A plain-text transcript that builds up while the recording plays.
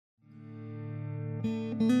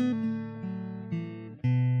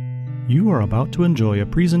You are about to enjoy a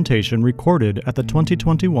presentation recorded at the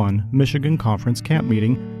 2021 Michigan Conference Camp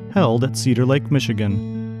Meeting held at Cedar Lake,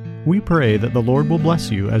 Michigan. We pray that the Lord will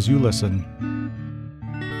bless you as you listen.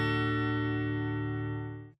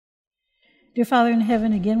 Dear Father in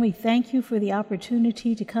heaven, again we thank you for the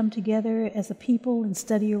opportunity to come together as a people and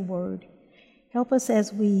study your word. Help us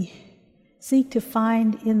as we seek to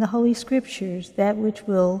find in the Holy Scriptures that which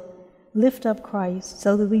will lift up Christ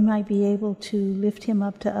so that we might be able to lift him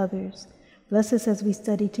up to others. Bless us as we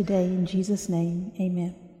study today. In Jesus' name,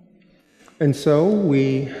 amen. And so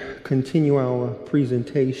we continue our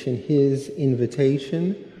presentation, His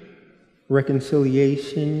Invitation,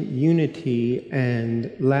 Reconciliation, Unity,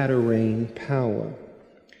 and Latter-rain Power.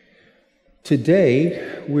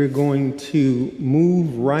 Today, we're going to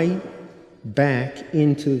move right back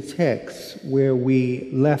into the text where we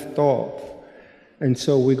left off. And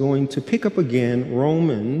so we're going to pick up again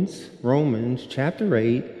Romans chapter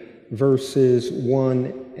 8, verses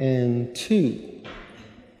 1 and 2.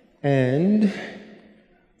 And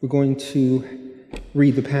we're going to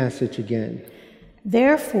read the passage again.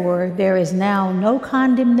 Therefore, there is now no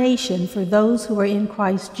condemnation for those who are in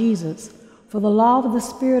Christ Jesus. For the law of the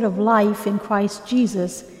Spirit of life in Christ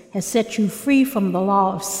Jesus has set you free from the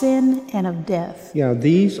law of sin and of death. Yeah,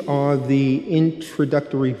 these are the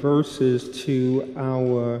introductory verses to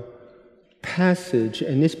our passage.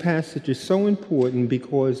 And this passage is so important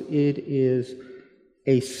because it is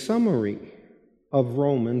a summary of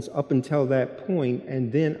Romans up until that point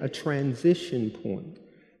and then a transition point.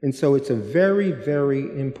 And so it's a very,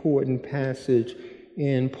 very important passage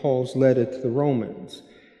in Paul's letter to the Romans.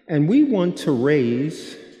 And we want to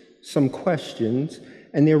raise some questions.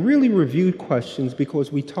 And they're really reviewed questions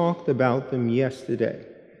because we talked about them yesterday.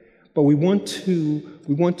 But we want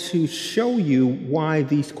to show you why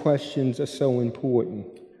these questions are so important.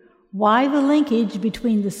 Why the linkage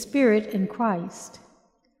between the Spirit and Christ?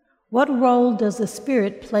 What role does the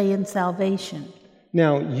Spirit play in salvation?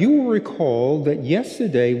 Now, you will recall that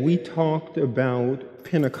yesterday we talked about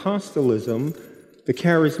Pentecostalism, the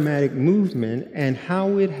charismatic movement, and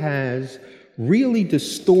how it has really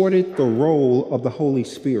distorted the role of the Holy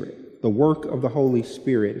Spirit, the work of the Holy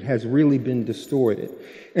Spirit. It has really been distorted.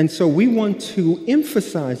 And so we want to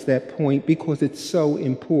emphasize that point because it's so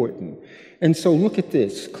important. And so look at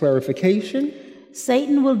this, clarification.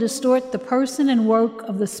 Satan will distort the person and work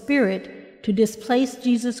of the Spirit to displace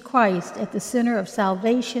Jesus Christ at the center of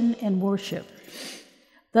salvation and worship,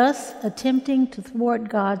 thus attempting to thwart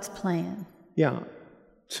God's plan. Yeah.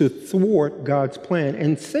 To thwart God's plan.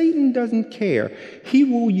 And Satan doesn't care. He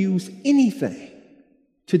will use anything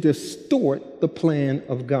to distort the plan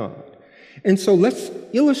of God. And so let's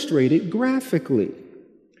illustrate it graphically.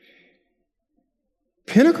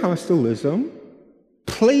 Pentecostalism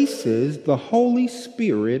places the Holy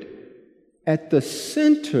Spirit at the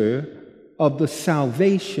center of the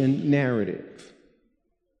salvation narrative.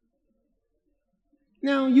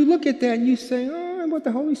 Now, you look at that and you say, oh, but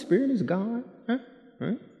the Holy Spirit is God. Huh?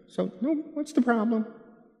 Right? So, no, what's the problem?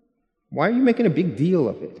 Why are you making a big deal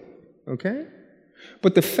of it? Okay?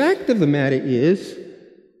 But the fact of the matter is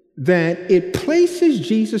that it places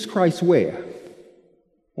Jesus Christ where?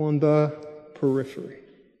 On the periphery.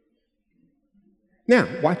 Now,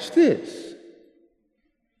 watch this.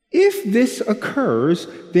 If this occurs,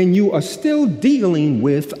 then you are still dealing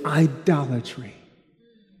with idolatry.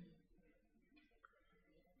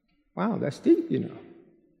 Wow, that's deep, you know.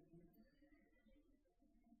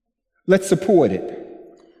 Let's support it.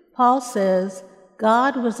 Paul says,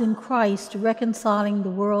 God was in Christ reconciling the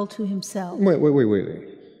world to himself. Wait.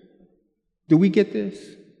 Do we get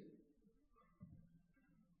this?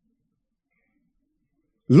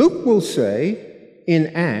 Luke will say in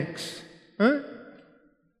Acts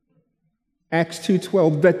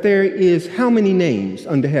 2:12, that there is how many names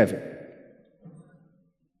under heaven?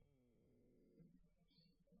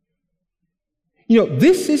 You know,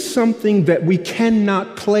 this is something that we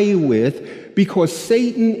cannot play with because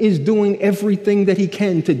Satan is doing everything that he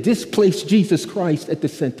can to displace Jesus Christ at the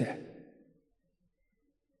center.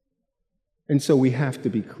 And so we have to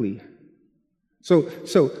be clear. So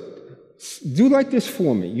do like this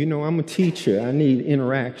for me. You know, I'm a teacher. I need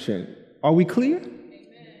interaction. Are we clear?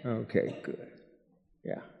 Amen. Okay, good.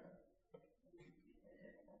 Yeah.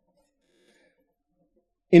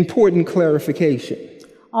 Important clarification.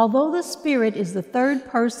 Although the Spirit is the third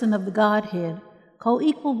person of the Godhead,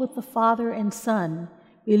 co-equal with the Father and Son,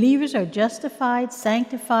 believers are justified,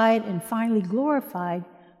 sanctified, and finally glorified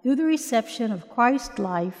through the reception of Christ's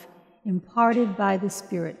life imparted by the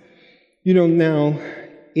Spirit. You know, now,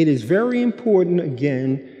 it is very important,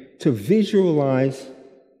 again, to visualize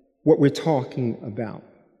what we're talking about.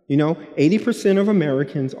 80% of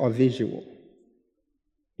Americans are visual.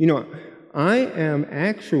 I am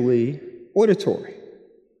actually auditory,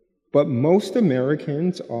 but most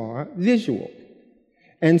Americans are visual.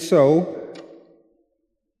 And so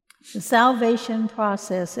the salvation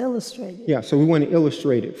process illustrated. Yeah, so we want to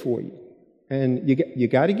illustrate it for you. And you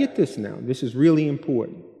got to get this now. This is really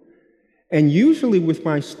important. And usually with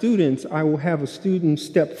my students, I will have a student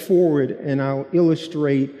step forward and I'll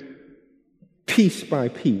illustrate piece by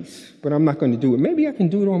piece. But I'm not going to do it. Maybe I can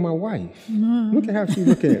do it on my wife. Mm-hmm. Look at how she's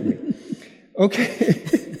looking at me.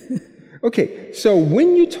 Okay. Okay, so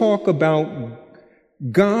when you talk about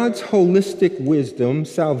God's holistic wisdom,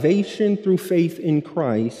 salvation through faith in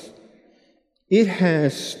Christ, it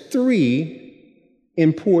has three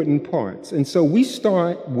important parts. And so we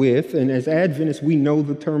start with, and as Adventists, we know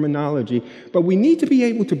the terminology, but we need to be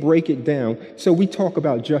able to break it down. So we talk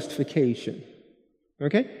about justification.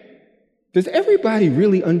 Okay? Does everybody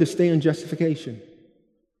really understand justification?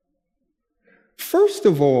 First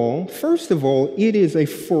of all, it is a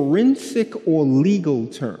forensic or legal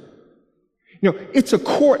term. It's a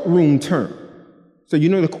courtroom term. So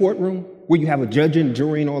the courtroom where you have a judge and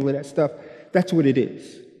jury and all of that stuff? That's what it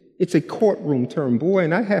is. It's a courtroom term. Boy,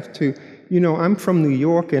 and I have to, I'm from New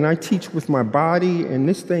York and I teach with my body and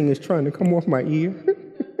this thing is trying to come off my ear.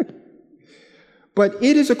 But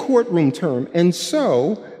it is a courtroom term. And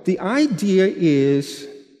so the idea is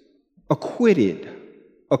acquittal.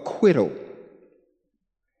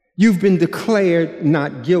 You've been declared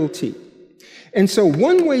not guilty. And so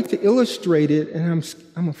one way to illustrate it, and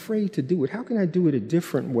I'm afraid to do it. How can I do it a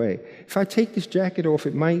different way? If I take this jacket off,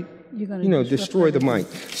 it might, destroy the mic.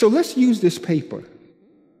 So let's use this paper.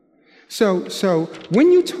 So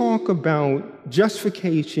when you talk about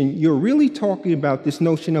justification, you're really talking about this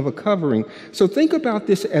notion of a covering. So think about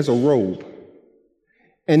this as a robe.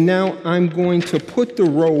 And now I'm going to put the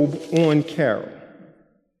robe on Carol.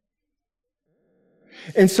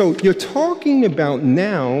 And so you're talking about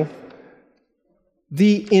now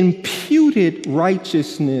the imputed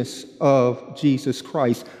righteousness of Jesus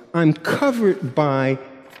Christ. I'm covered by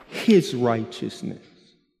his righteousness.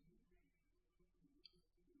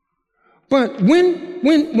 But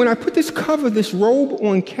when I put this robe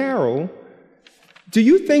on Carol, do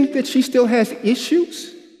you think that she still has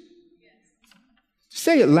issues? Yes.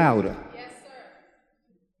 Say it louder. Yes, sir.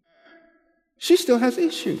 She still has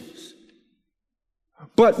issues.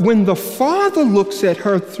 But when the Father looks at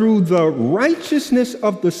her through the righteousness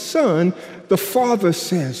of the Son, the Father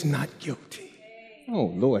says, not guilty.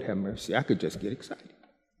 Oh, Lord have mercy. I could just get excited.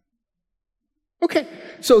 Okay,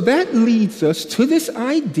 so that leads us to this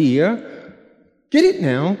idea. Get it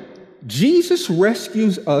now? Jesus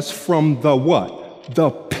rescues us from the what? The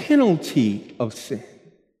penalty of sin.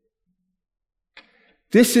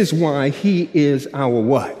 This is why he is our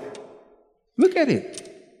what? Look at it.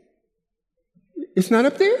 It's not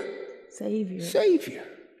up there? Savior.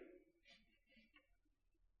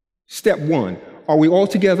 Step one. Are we all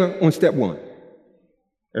together on step one?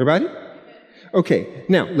 Everybody? Okay,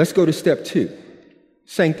 now let's go to step two.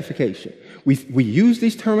 Sanctification. We use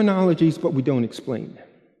these terminologies, but we don't explain them.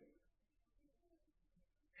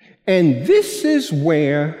 And this is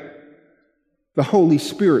where the Holy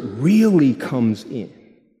Spirit really comes in.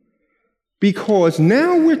 Because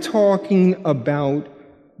now we're talking about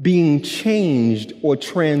being changed or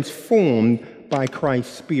transformed by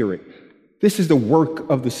Christ's Spirit. This is the work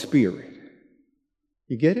of the Spirit.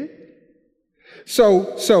 You get it?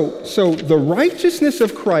 So the righteousness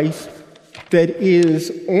of Christ that is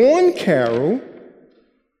on Carol,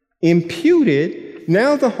 imputed,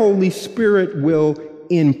 now the Holy Spirit will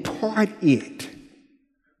impart it,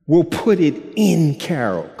 will put it in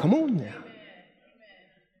Carol. Come on now.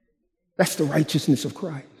 That's the righteousness of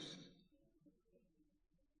Christ.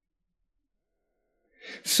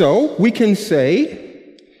 So we can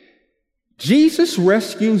say, Jesus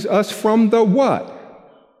rescues us from the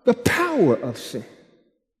what? The power of sin.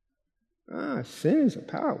 Sin is a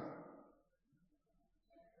power.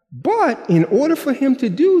 But in order for him to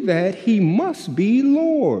do that, he must be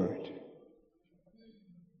Lord.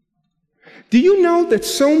 Do you know that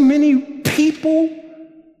so many people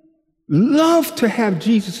love to have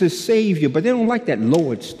Jesus as Savior, but they don't like that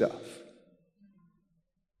Lord stuff?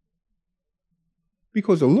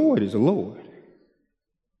 Because the Lord is a Lord.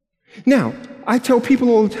 Now, I tell people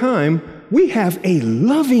all the time, we have a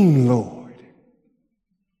loving Lord.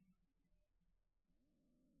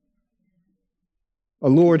 A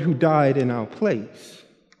Lord who died in our place.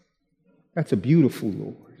 That's a beautiful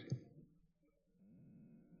Lord.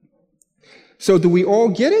 So do we all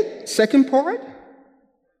get it? Second part?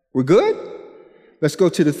 We're good? Let's go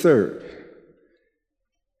to the third.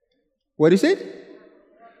 What is it?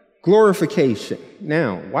 Glorification.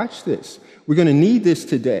 Now, watch this. We're going to need this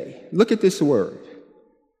today. Look at this word.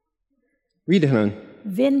 Read it, hon.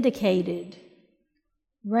 Vindicated.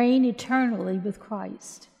 Reign eternally with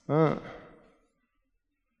Christ.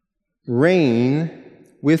 Reign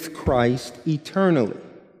with Christ eternally.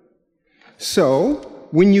 So,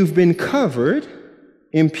 when you've been covered,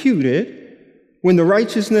 imputed, when the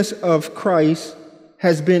righteousness of Christ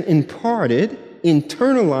has been imparted,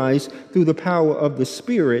 internalized through the power of the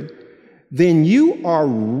Spirit, then you are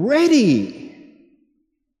ready.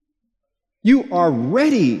 You are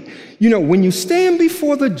ready. You know, when you stand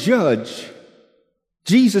before the judge,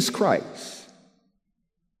 Jesus Christ,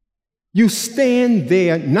 you stand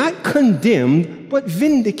there not condemned, but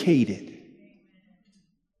vindicated.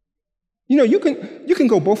 You know, you can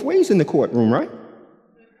go both ways in the courtroom, right?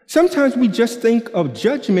 Sometimes we just think of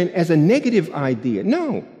judgment as a negative idea.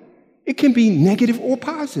 No, it can be negative or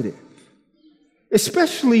positive,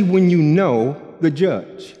 especially when you know the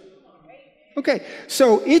judge. Okay,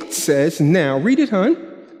 so it says now, read it, hon.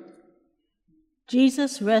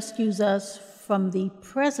 Jesus rescues us from the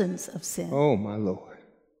presence of sin. Oh, my Lord.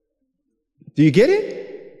 Do you get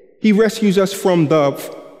it? He rescues us from the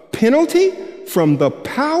penalty, from the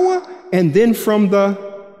power, and then from the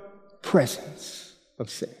presence of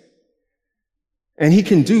sin. And he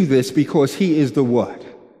can do this because he is the what?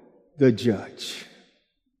 The judge.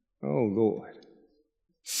 Oh, Lord.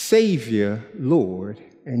 Savior, Lord,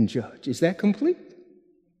 and judge. Is that complete?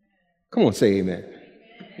 Come on, say amen.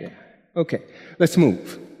 Yeah. Okay, let's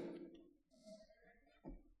move.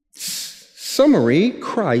 Summary,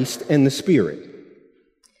 Christ and the Spirit.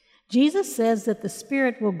 Jesus says that the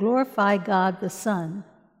Spirit will glorify God the Son.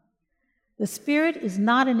 The Spirit is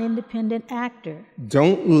not an independent actor.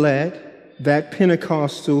 Don't let that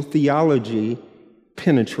Pentecostal theology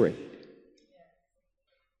penetrate.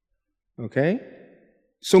 Okay?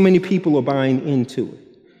 So many people are buying into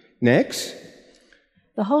it. Next.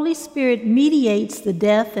 The Holy Spirit mediates the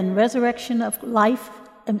death and resurrection of life,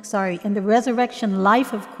 and the resurrection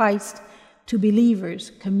life of Christ to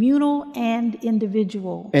believers, communal and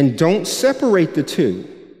individual. And don't separate the two.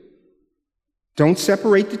 Don't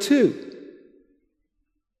separate the two.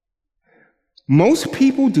 Most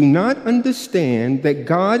people do not understand that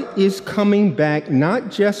God is coming back not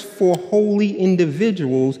just for holy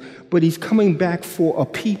individuals, but he's coming back for a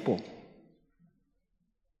people.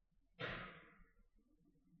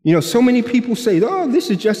 You know, so many people say, oh, this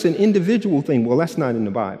is just an individual thing. Well, that's not in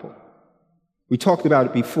the Bible. We talked about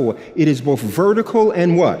it before. It is both vertical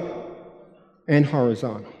and what? And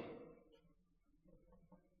horizontal.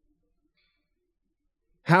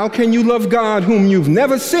 How can you love God whom you've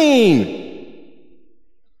never seen?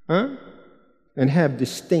 Huh? And have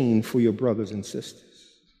disdain for your brothers and sisters.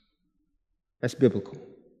 That's biblical.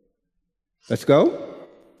 Let's go.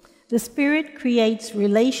 The Spirit creates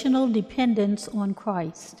relational dependence on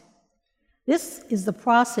Christ. This is the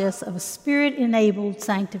process of Spirit-enabled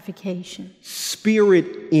sanctification.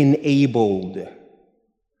 Spirit-enabled.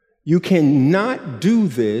 You cannot do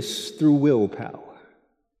this through willpower.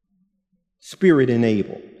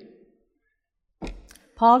 Spirit-enabled.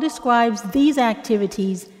 Paul describes these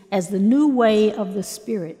activities as the new way of the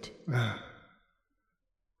Spirit.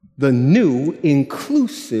 The new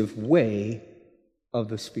inclusive way of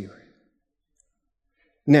the Spirit.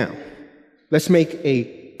 Now, let's make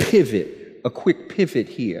a quick pivot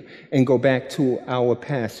here, and go back to our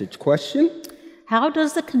passage. Question? How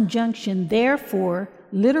does the conjunction therefore,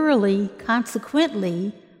 literally,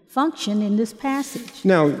 consequently, function in this passage?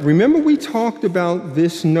 Now, remember we talked about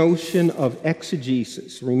this notion of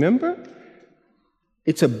exegesis. Remember?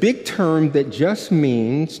 It's a big term that just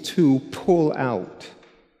means to pull out.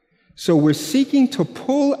 So we're seeking to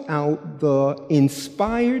pull out the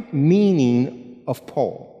inspired meaning of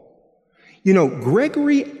Paul. You know,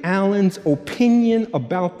 Gregory Allen's opinion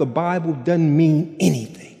about the Bible doesn't mean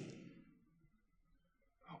anything.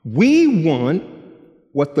 We want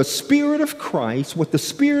what the Spirit of Christ, what the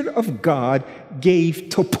Spirit of God gave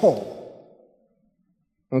to Paul.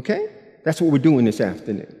 Okay? That's what we're doing this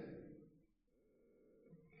afternoon.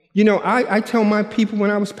 You know, I tell my people when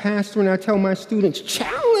I was pastoring, I tell my students,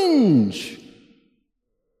 challenge.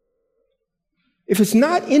 If it's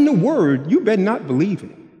not in the Word, you better not believe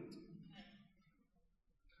it.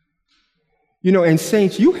 You know, and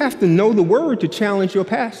saints, you have to know the Word to challenge your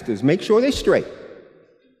pastors. Make sure they're straight.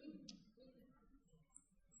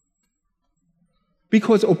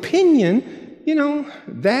 Because opinion, you know,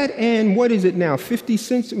 that and what is it now, 50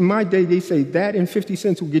 cents? In my day, they say that and 50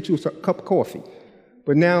 cents will get you a cup of coffee.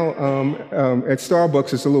 But now at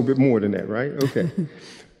Starbucks, it's a little bit more than that, right? Okay.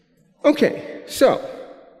 Okay, so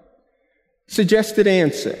suggested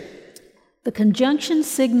answer. The conjunction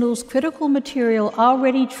signals critical material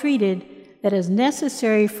already treated that is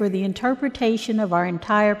necessary for the interpretation of our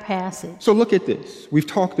entire passage. So look at this. We've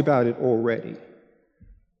talked about it already.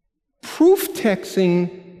 Proof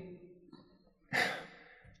texting,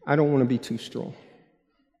 I don't want to be too strong.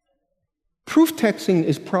 Proof texting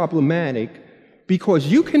is problematic because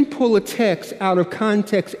you can pull a text out of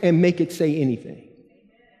context and make it say anything.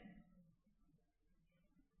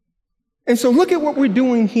 And so look at what we're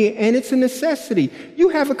doing here, and it's a necessity. You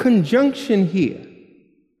have a conjunction here.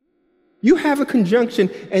 You have a conjunction,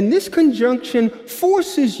 and this conjunction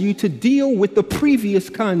forces you to deal with the previous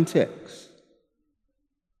context.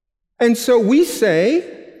 And so we say,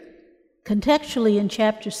 contextually in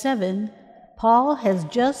chapter 7, Paul has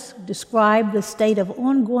just described the state of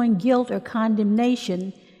ongoing guilt or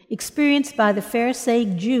condemnation experienced by the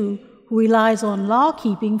Pharisaic Jew who relies on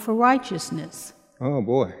law-keeping for righteousness. Oh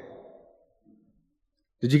boy.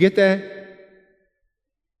 Did you get that?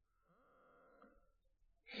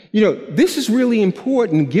 You know, this is really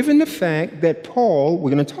important given the fact that Paul,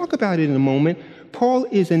 we're going to talk about it in a moment, Paul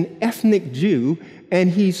is an ethnic Jew,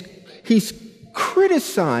 and he's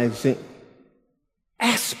criticizing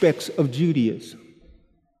aspects of Judaism.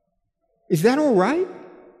 Is that all right?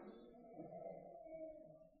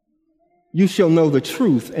 You shall know the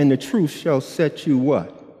truth, and the truth shall set you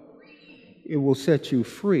what? It will set you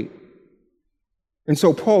free. And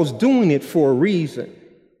so Paul's doing it for a reason.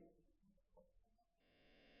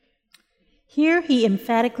 Here he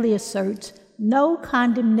emphatically asserts no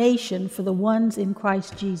condemnation for the ones in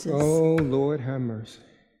Christ Jesus. Oh, Lord, have mercy.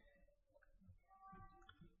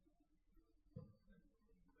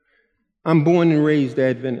 I'm born and raised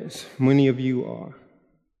Adventist. Many of you are.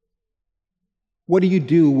 What do you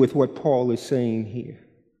do with what Paul is saying here?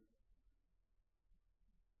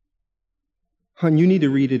 Hon, you need to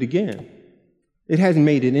read it again. It hasn't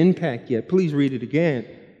made an impact yet. Please read it again.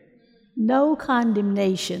 No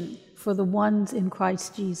condemnation for the ones in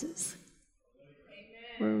Christ Jesus.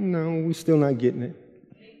 Well, no, we're still not getting it.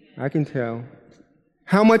 I can tell.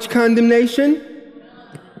 How much condemnation?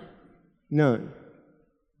 None.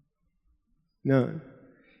 None.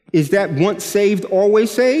 Is that once saved,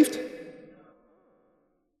 always saved?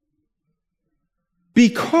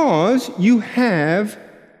 Because you have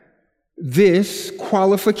this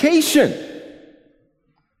qualification.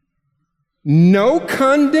 No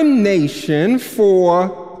condemnation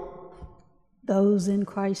for those in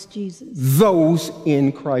Christ Jesus. Those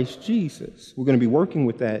in Christ Jesus. We're going to be working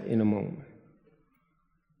with that in a moment.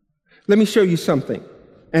 Let me show you something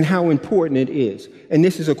and how important it is. And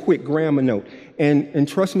this is a quick grammar note. And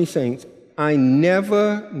trust me, saints, I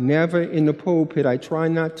never in the pulpit, I try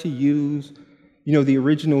not to use, the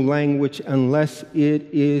original language unless it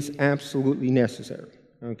is absolutely necessary.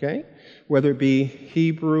 Okay? Whether it be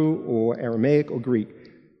Hebrew or Aramaic or Greek,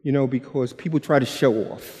 because people try to show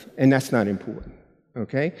off, and that's not important,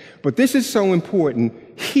 okay? But this is so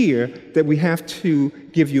important here that we have to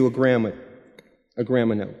give you a grammar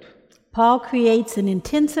note. Paul creates an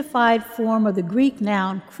intensified form of the Greek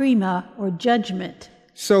noun krima, or judgment.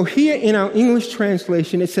 So here in our English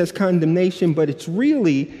translation, it says condemnation, but it's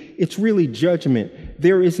really judgment.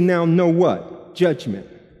 There is now no what? Judgment.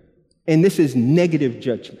 And this is negative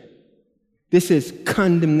judgment. This is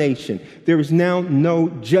condemnation. There is now no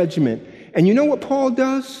judgment. And you know what Paul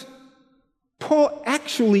does? Paul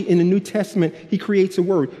actually, in the New Testament, he creates a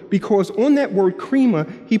word. Because on that word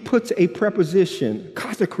krima, he puts a preposition,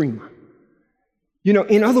 katakrima.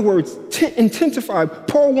 In other words, intensified.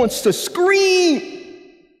 Paul wants to scream.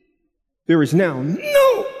 There is now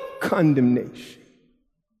no condemnation.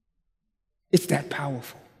 It's that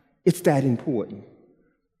powerful. It's that important.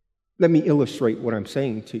 Let me illustrate what I'm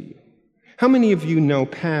saying to you. How many of you know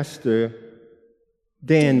Pastor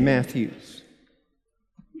Dan Matthews?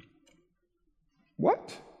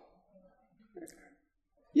 What?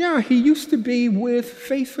 Yeah, he used to be with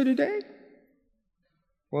Faith for the Day.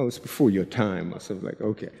 Well, it's before your time. So I was like,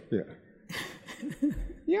 okay, yeah.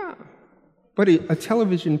 Yeah, but a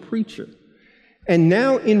television preacher. And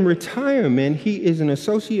now in retirement, he is an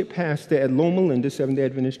associate pastor at Loma Linda Seventh-day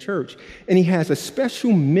Adventist Church. And he has a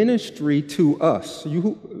special ministry to us.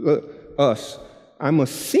 Us. I'm a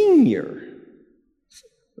senior.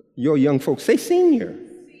 Your young folks, say senior.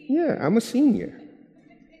 Yeah, I'm a senior.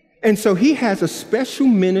 And so he has a special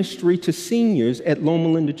ministry to seniors at Loma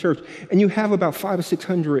Linda Church. And you have about 500 or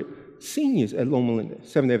 600 seniors at Loma Linda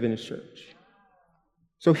Seventh-day Adventist Church.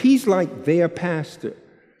 So he's like their pastor.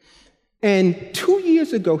 And 2 years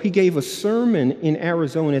years ago, he gave a sermon in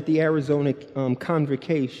Arizona at the Arizona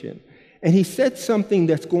Convocation. And he said something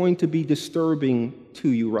that's going to be disturbing to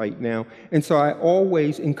you right now. And so I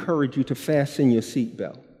always encourage you to fasten your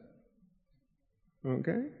seatbelt.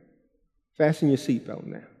 Okay? Fasten your seatbelt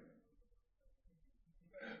now.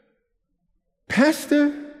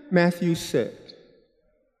 Pastor Matthews said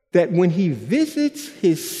that when he visits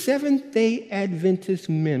his Seventh-day Adventist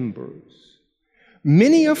members,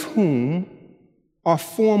 many of whom are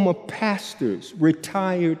former pastors,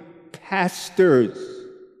 retired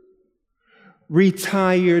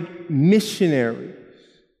missionaries,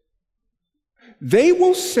 they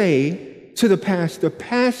will say to the pastor,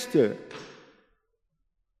 "Pastor,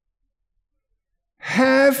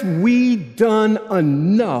 have we done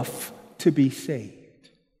enough to be saved?"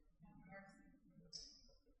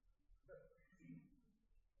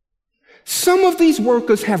 Some of these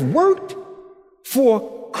workers have worked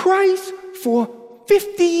for Christ for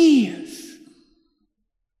 50 years.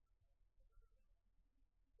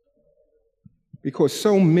 Because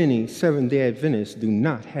so many Seventh-day Adventists do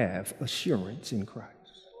not have assurance in Christ.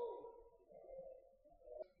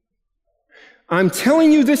 I'm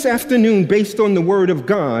telling you this afternoon, based on the Word of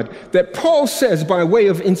God, that Paul says by way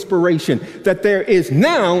of inspiration that there is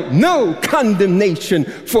now no condemnation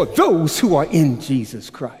for those who are in Jesus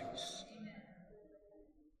Christ.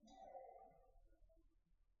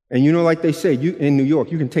 And you know, like they say, in New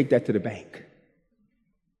York, you can take that to the bank.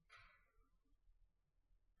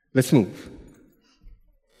 Let's move.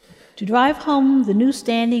 To drive home the new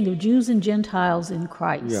standing of Jews and Gentiles in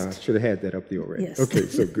Christ. Yeah, I should have had that up there already. Yes. Okay,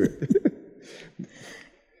 so good.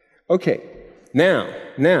 Okay, now,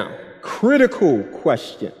 critical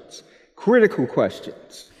questions.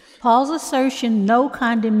 Paul's assertion, no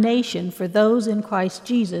condemnation for those in Christ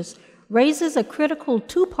Jesus, raises a critical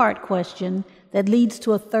two-part question that leads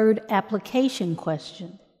to a third application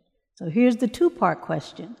question. So here's the two-part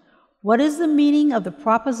question. What is the meaning of the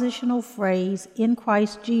prepositional phrase in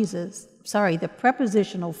Christ Jesus?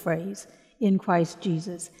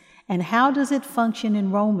 And how does it function in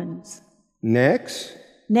Romans? Next,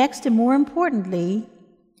 and more importantly,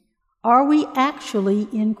 are we actually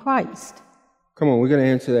in Christ? Come on, we're going to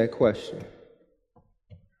answer that question.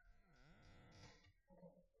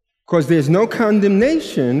 Because there's no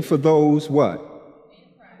condemnation for those, what?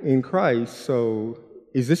 In Christ. So,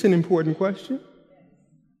 is this an important question?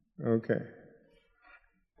 Okay.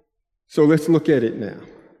 So let's look at it now.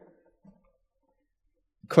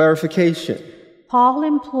 Clarification. Paul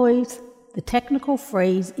employs the technical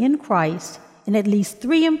phrase in Christ in at least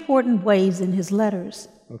three important ways in his letters.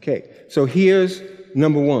 Okay, so here's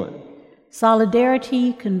number one.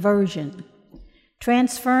 Solidarity conversion.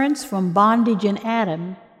 Transference from bondage in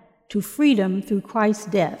Adam to freedom through Christ's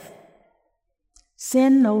death.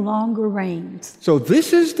 Sin no longer reigns. So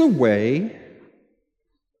this is the way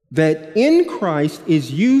that in Christ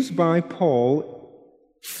is used by Paul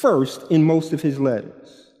first in most of his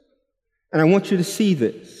letters. And I want you to see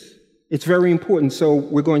this. It's very important, so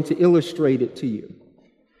we're going to illustrate it to you.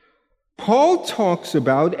 Paul talks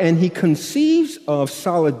about and he conceives of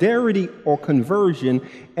solidarity or conversion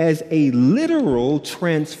as a literal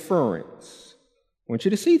transference. I want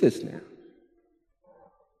you to see this now.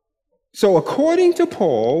 So according to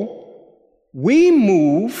Paul, we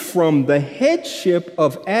move from the headship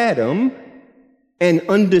of Adam and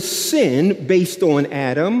under sin based on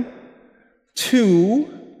Adam to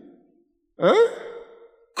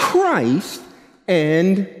Christ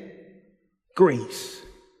and grace.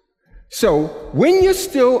 So when you're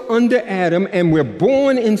still under Adam and we're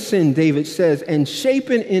born in sin, David says, and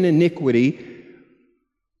shapen in iniquity,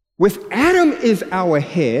 with Adam is our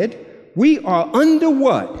head, we are under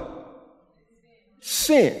what?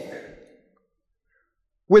 Sin.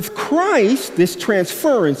 With Christ, this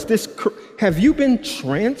transference, have you been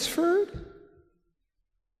transferred?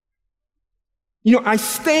 You know, I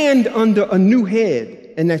stand under a new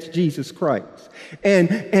head, and that's Jesus Christ.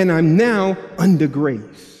 And I'm now under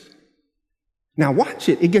grace. Now watch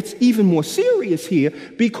it. It gets even more serious here,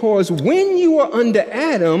 because when you are under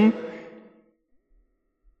Adam,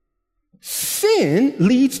 sin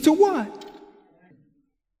leads to what?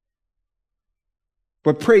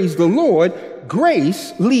 But praise the Lord,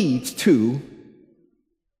 grace leads to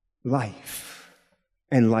life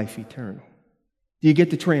and life eternal. Do you get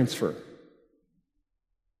the transfer?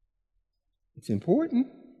 It's important.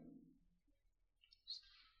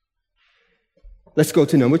 Let's go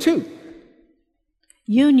to number 2.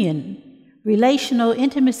 Union, relational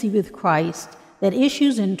intimacy with Christ that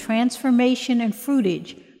issues in transformation and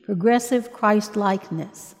fruitage, progressive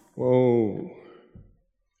Christ-likeness. Whoa.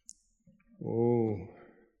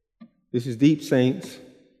 This is deep, saints.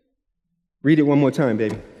 Read it one more time,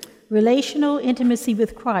 baby. Relational intimacy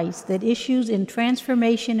with Christ that issues in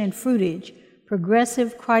transformation and fruitage,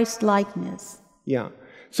 progressive Christ-likeness. Yeah.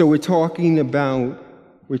 So we're talking about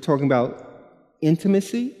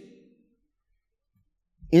intimacy.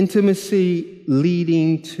 Intimacy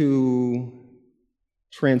leading to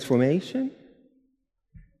transformation.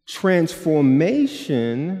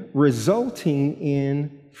 Transformation resulting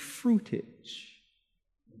in fruitage.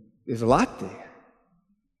 There's a lot there.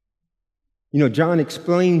 You know, John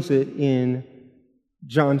explains it in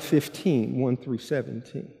John 15, 1 through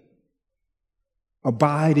 17.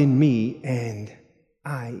 Abide in me and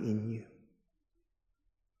I in you.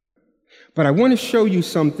 But I want to show you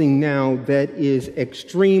something now that is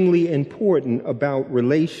extremely important about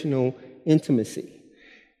relational intimacy.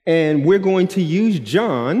 And we're going to use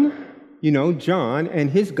John and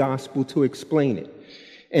his gospel to explain it.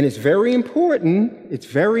 And it's very important,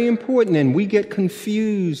 and we get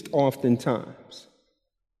confused oftentimes.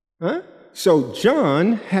 So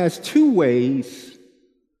John has two ways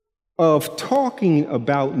of talking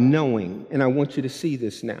about knowing, and I want you to see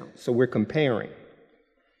this now. So we're comparing.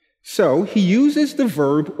 So he uses the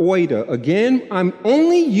verb oida. Again, I'm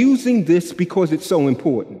only using this because it's so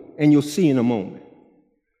important, and you'll see in a moment.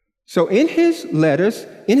 So in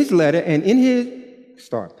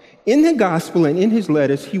the gospel and in his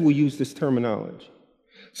letters, he will use this terminology.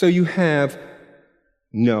 So you have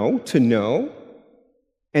know, to know,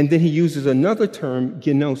 and then he uses another term,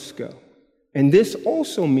 gnosko. And this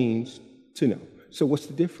also means to know. So what's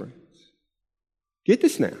the difference? Get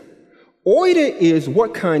this now. Oida is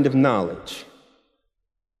what kind of knowledge?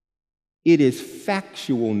 It is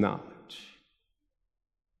factual knowledge.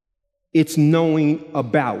 It's knowing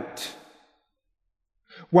about.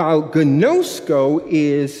 While gnosko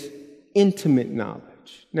is intimate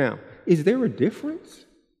knowledge. Now, is there a difference?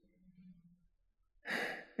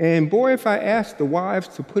 And boy, if I asked the wives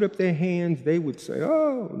to put up their hands, they would say,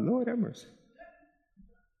 oh, Lord have mercy.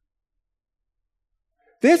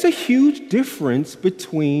 There's a huge difference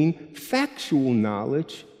between factual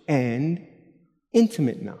knowledge and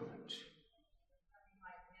intimate knowledge.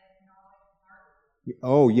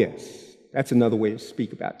 Oh, yes. That's another way to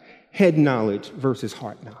speak about it. Head knowledge versus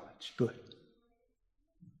heart knowledge. Good.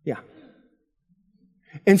 Yeah.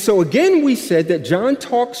 And so again, we said that John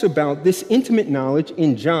talks about this intimate knowledge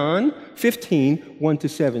in John 15, 1 to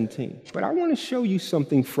 17. But I want to show you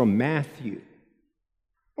something from Matthew.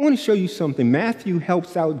 Matthew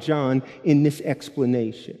helps out John in this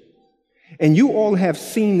explanation. And you all have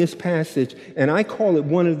seen this passage, and I call it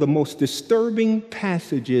one of the most disturbing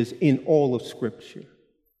passages in all of Scripture.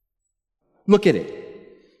 Look at it.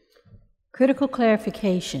 Critical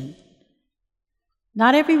clarification.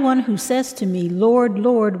 Not everyone who says to me, Lord,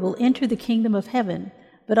 Lord, will enter the kingdom of heaven,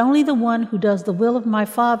 but only the one who does the will of my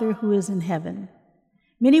Father who is in heaven.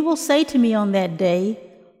 Many will say to me on that day,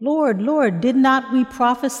 Lord, Lord, did not we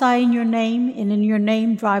prophesy in your name, and in your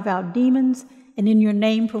name drive out demons, and in your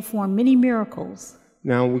name perform many miracles?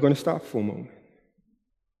 Now we're going to stop for a moment.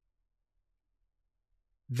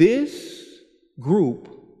 This group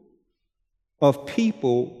of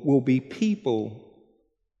people will be people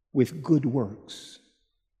with good works.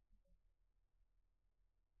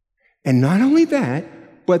 And not only that,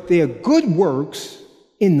 but their good works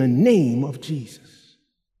in the name of Jesus.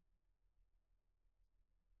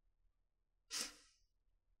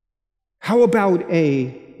 How about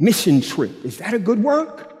a mission trip? Is that a good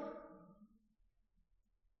work?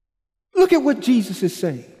 Look at what Jesus is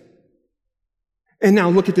saying. And now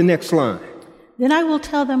look at the next line. Then I will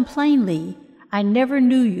tell them plainly, I never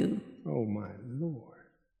knew you. Oh, my Lord.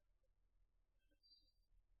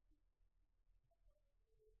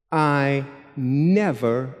 I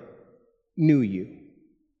never knew you.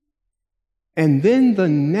 And then the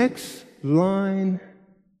next line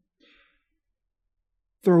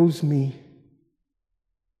throws me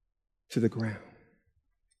to the ground.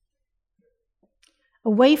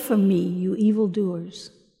 Away from me, you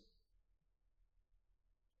evildoers.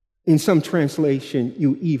 In some translation,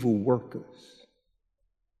 you evil workers.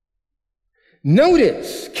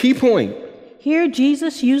 Notice, key point. Here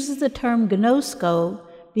Jesus uses the term gnosko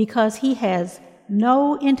because he has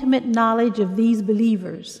no intimate knowledge of these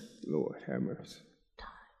believers. Lord have mercy.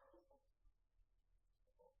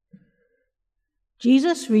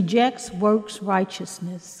 Jesus rejects works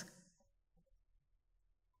righteousness.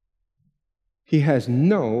 He has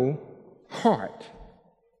no heart,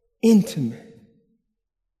 intimate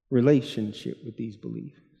relationship with these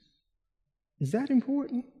believers. Is that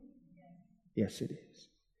important? Yes, it is.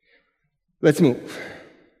 Let's move.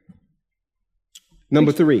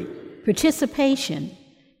 Number 3. Participation.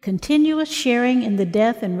 continuous sharing in the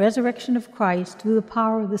death and resurrection of Christ through the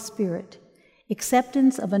power of the Spirit,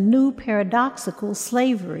 acceptance of a new paradoxical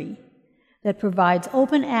slavery that provides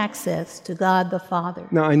open access to God the Father.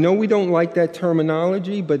 Now, I know we don't like that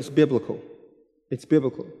terminology, but it's biblical. It's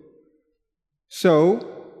biblical. So,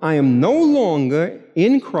 I am no longer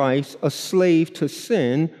in Christ a slave to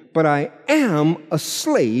sin, but I am a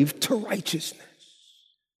slave to righteousness.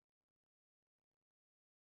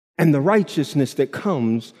 And the righteousness that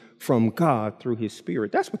comes from God through His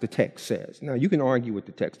Spirit. That's what the text says. Now, you can argue with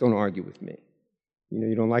the text. Don't argue with me.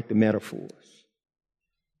 You don't like the metaphors.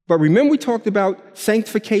 But remember we talked about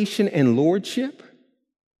sanctification and lordship?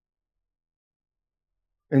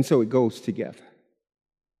 And so it goes together.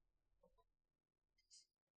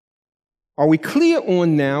 Are we clear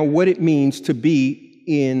on now what it means to be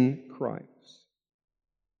in Christ?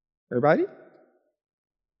 Everybody?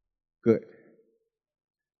 Good.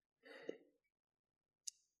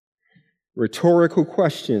 Rhetorical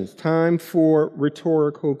questions. Time for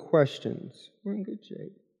rhetorical questions. We're in good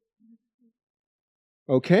shape.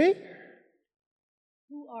 Okay?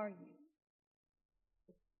 Who are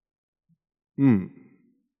you?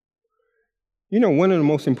 You know, one of the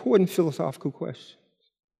most important philosophical questions.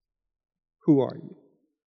 Who are you?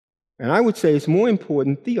 And I would say it's more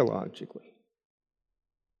important theologically.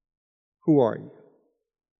 Who are you?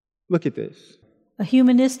 Look at this. A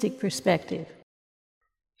humanistic perspective.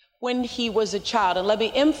 When he was a child, and let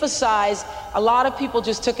me emphasize, a lot of people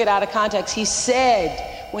just took it out of context. He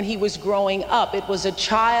said when he was growing up, it was a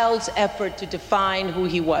child's effort to define who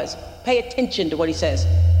he was. Pay attention to what he says.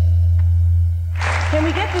 Can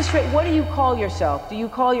we get this straight? What do you call yourself? Do you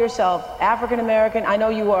call yourself African American? I know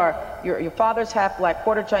you are. Your father's half black,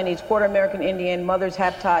 quarter Chinese, quarter American Indian, mother's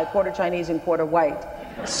half Thai, quarter Chinese, and quarter white.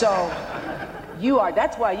 So you are.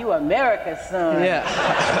 That's why you are America's son. Yeah.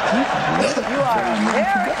 You are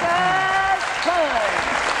America's son.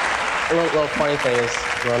 A little funny thing is,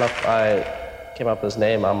 growing up, I came up with this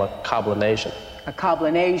name. I'm a Cablinasian. A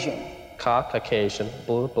Cablinasian. Caucasian,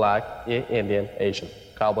 blue, black, Indian, Asian.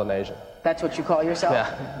 Cablinasian. That's what you call yourself?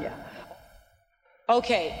 Yeah.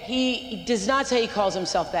 Okay, he does not say he calls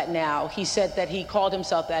himself that now. He said that he called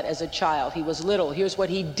himself that as a child. He was little. Here's what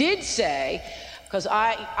he did say, because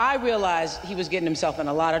I realized he was getting himself in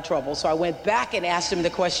a lot of trouble. So I went back and asked him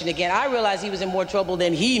the question again. I realized he was in more trouble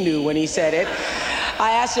than he knew when he said it.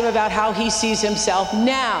 I asked him about how he sees himself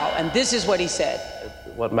now, and this is what he said.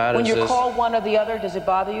 What matters when you're is, called one or the other, does it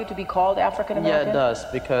bother you to be called African American? Yeah, it does,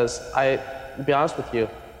 because to be honest with you,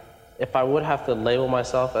 if I would have to label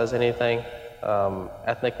myself as anything,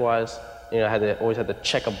 ethnic-wise, I always had to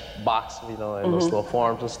check a box, in those little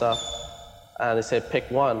forms and stuff. And they say pick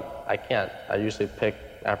one. I can't. I usually pick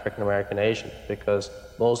African American, Asian, because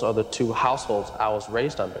those are the two households I was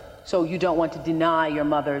raised under. So you don't want to deny your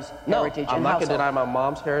mother's heritage and household? I'm not going to deny my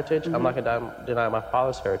mom's heritage. I'm not going to deny my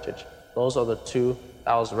father's heritage. Those are the two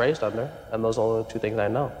I was raised under, and those are the two things I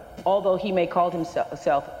know. Although he may call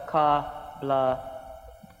himself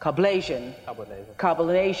Cablinasian,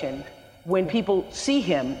 when people see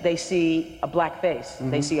him, they see a black face.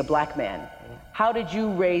 They see a black man. How did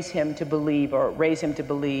you raise him to believe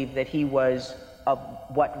that he was of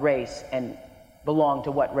what race and belonged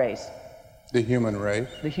to what race? The human race.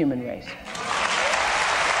 The human race.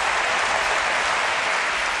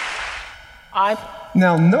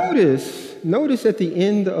 Now notice at the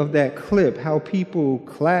end of that clip how people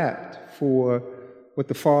clapped for what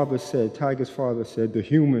the father said, Tiger's father said, the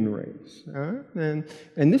human race. And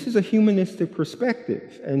this is a humanistic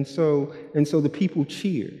perspective. And so the people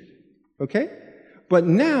cheered. Okay? But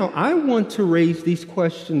now I want to raise these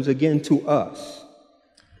questions again to us.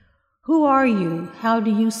 Who are you? How do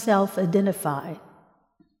you self-identify?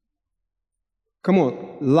 Come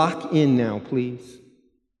on, lock in now, please.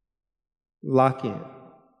 Lock in.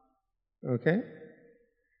 Okay?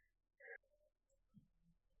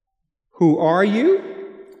 Who are you?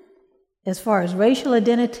 As far as racial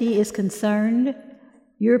identity is concerned,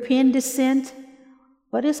 European descent,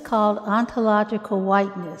 what is called ontological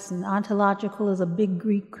whiteness, and ontological is a big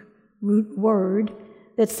Greek root word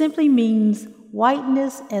that simply means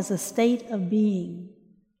whiteness as a state of being.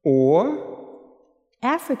 Or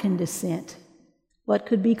African descent, what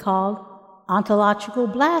could be called ontological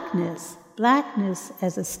blackness, blackness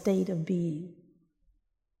as a state of being.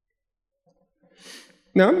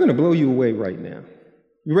 Now I'm going to blow you away right now.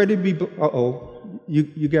 You ready to be?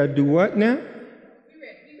 You got to do what now?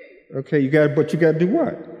 Okay, but you got to do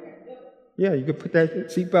what? Yeah, you can put that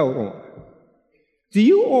seatbelt on. Do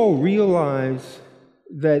you all realize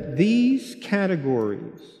that these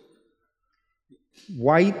categories,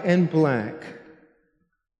 white and black,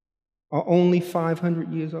 are only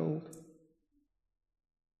 500 years old.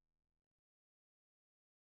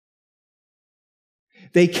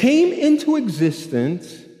 They came into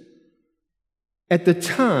existence at the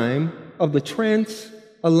time of the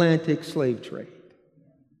transatlantic slave trade.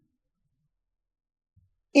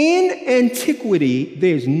 In antiquity,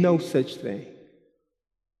 there's no such thing.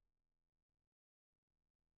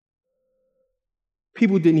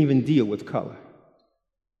 People didn't even deal with color.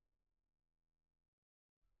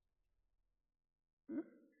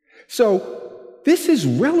 So this is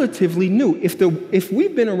relatively new. If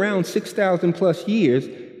we've been around 6,000 plus years,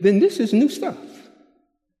 then this is new stuff.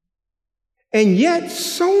 And yet,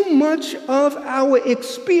 so much of our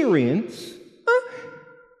experience,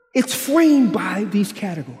 it's framed by these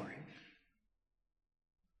categories.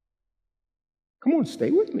 Come on, stay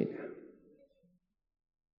with me now.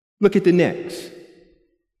 Look at the next.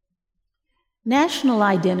 National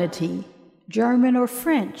identity, German or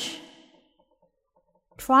French.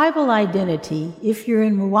 Tribal identity, if you're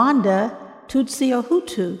in Rwanda, Tutsi or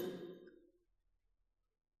Hutu.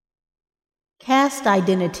 Caste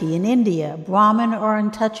identity in India, Brahmin or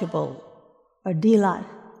untouchable, or Dilat.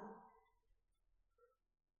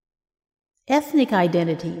 Ethnic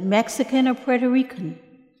identity, Mexican or Puerto Rican.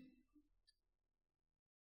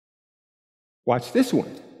 Watch this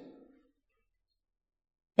one.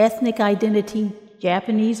 Ethnic identity,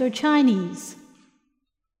 Japanese or Chinese.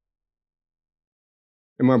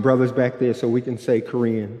 And my brother's back there so we can say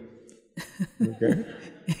Korean. Okay?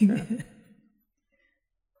 Yeah.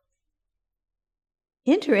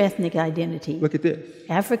 Interethnic identity. Look at this.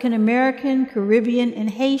 African American, Caribbean, and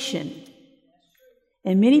Haitian.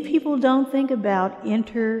 And many people don't think about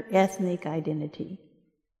interethnic identity.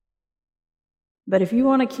 But if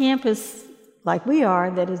you're on a campus like we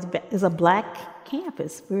are, that is a black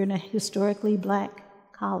campus, we're in a historically black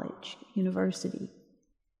college, university,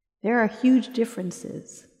 there are huge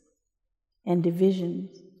differences and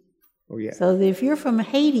divisions. Oh, yeah. So if you're from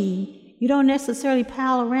Haiti, you don't necessarily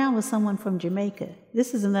pal around with someone from Jamaica.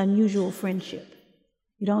 This is an unusual friendship.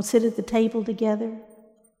 You don't sit at the table together.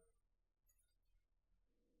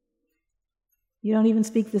 You don't even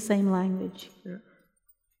speak the same language. Yeah.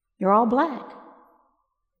 You're all black.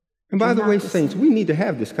 And by the way, saints, we need to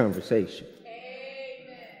have this conversation.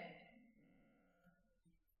 Amen.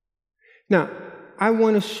 Now, I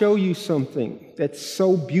want to show you something that's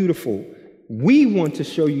so beautiful. We want to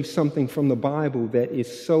show you something from the Bible that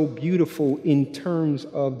is so beautiful in terms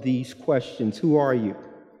of these questions. Who are you?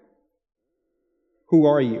 Who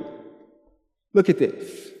are you? Look at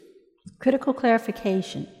this. Critical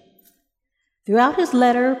clarification. Throughout his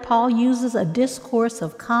letter, Paul uses a discourse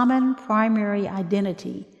of common primary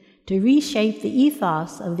identity to reshape the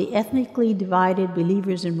ethos of the ethnically divided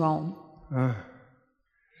believers in Rome.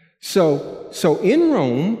 So in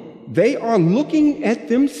Rome, they are looking at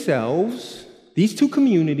themselves, these two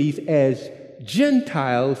communities, as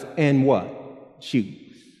Gentiles and what?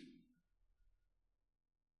 Jews.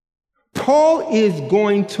 Paul is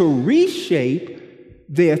going to reshape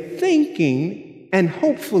their thinking and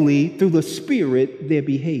hopefully, through the Spirit, their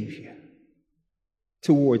behavior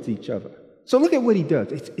towards each other. So look at what he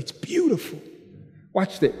does. It's beautiful.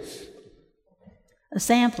 Watch this. A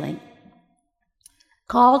sampling.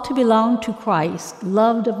 Called to belong to Christ,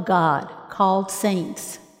 loved of God, called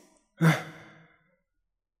saints.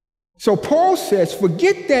 So Paul says,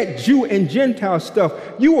 forget that Jew and Gentile stuff.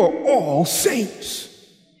 You are all saints.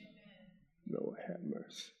 Lord have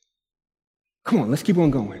mercy. Come on, let's keep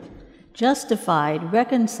on going. Justified,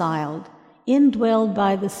 reconciled, indwelled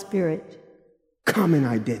by the Spirit. Common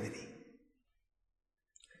identity.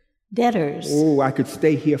 Debtors. Oh, I could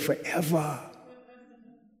stay here forever.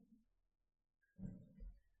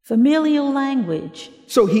 Familial language.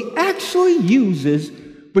 So he actually uses,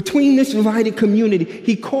 between this divided community,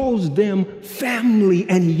 he calls them family,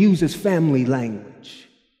 and he uses family language.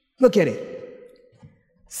 Look at it.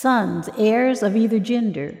 Sons, heirs of either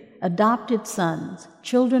gender, adopted sons,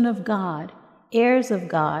 children of God, heirs of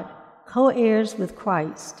God, co-heirs with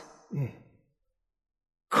Christ.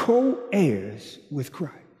 Co-heirs with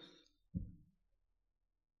Christ.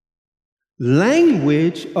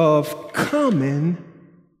 Language of common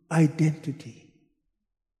identity.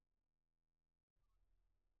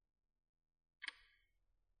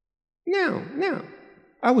 Now,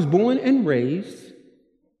 I was born and raised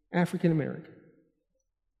African American.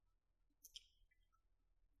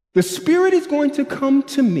 The Spirit is going to come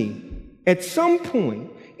to me at some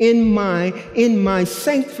point in my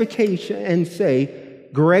sanctification and say,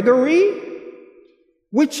 Gregory,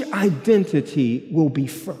 which identity will be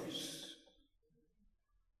first?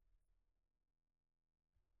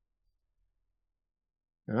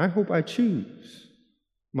 And I hope I choose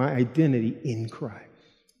my identity in Christ.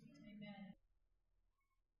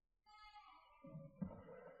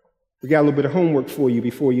 We got a little bit of homework for you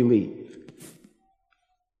before you leave.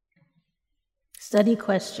 Study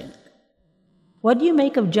question. What do you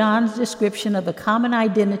make of John's description of the common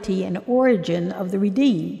identity and origin of the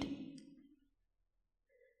redeemed?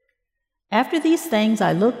 After these things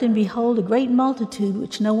I looked, and behold, a great multitude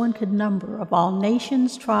which no one could number, of all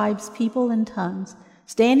nations, tribes, people, and tongues,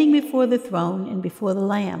 standing before the throne and before the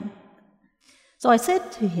Lamb. So he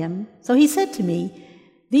said to me,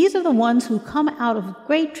 these are the ones who come out of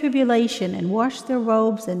great tribulation and washed their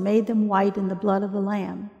robes and made them white in the blood of the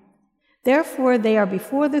Lamb. Therefore they are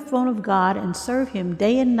before the throne of God and serve him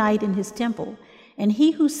day and night in his temple, and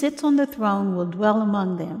he who sits on the throne will dwell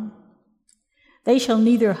among them. They shall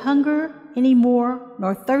neither hunger any more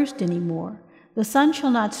nor thirst any more. The sun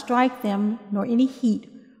shall not strike them, nor any heat,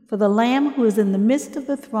 for the Lamb who is in the midst of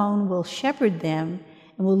the throne will shepherd them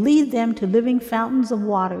and will lead them to living fountains of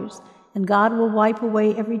waters, and God will wipe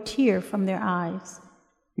away every tear from their eyes.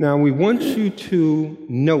 Now we want you to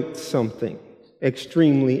note something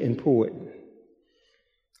extremely important.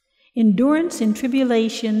 Endurance in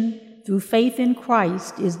tribulation through faith in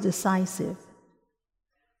Christ is decisive,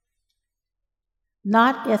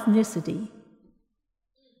 not ethnicity.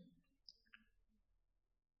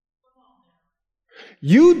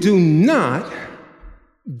 You do not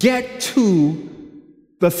get to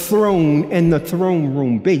the throne and the throne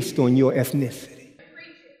room based on your ethnicity.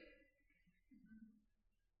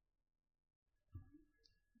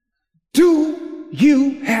 Do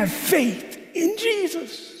you have faith in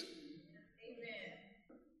Jesus?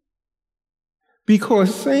 Amen.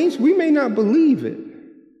 Because, saints, we may not believe it,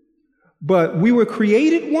 but we were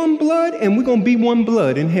created one blood, and we're going to be one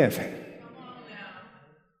blood in heaven.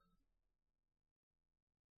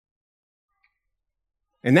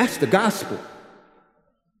 And that's the gospel.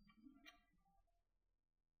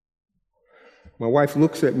 My wife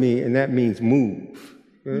looks at me, and that means move.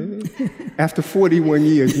 After 41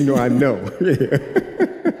 years, you know, I know.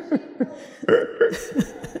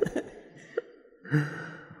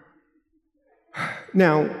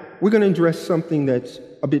 Now, we're going to address something that's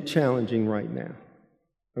a bit challenging right now,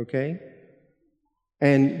 okay?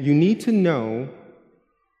 And you need to know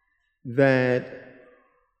that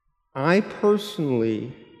I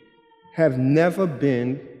personally have never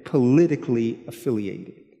been politically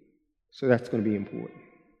affiliated. So that's going to be important.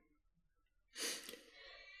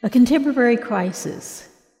 A contemporary crisis.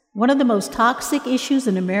 One of the most toxic issues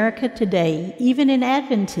in America today, even in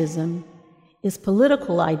Adventism, is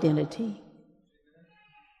political identity.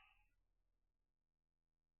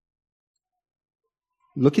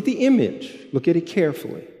 Look at the image. Look at it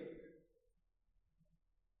carefully.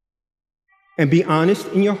 And be honest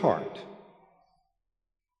in your heart.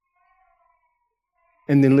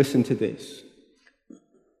 And then listen to this. It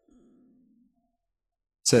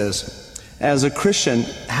says, as a Christian,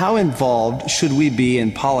 how involved should we be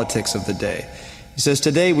in politics of the day? He says,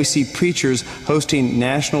 today we see preachers hosting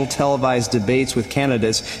national televised debates with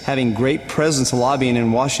candidates, having great presence lobbying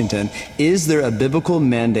in Washington. Is there a biblical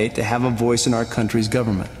mandate to have a voice in our country's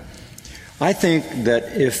government? I think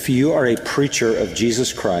that if you are a preacher of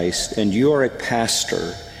Jesus Christ and you are a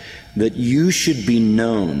pastor, that you should be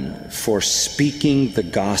known for speaking the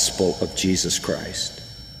gospel of Jesus Christ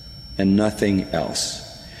and nothing else.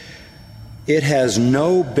 It has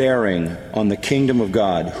no bearing on the kingdom of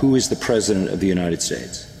God who is the president of the United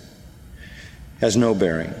States. Has no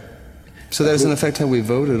bearing. So that doesn't affect how we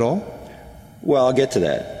vote at all? Well, I'll get to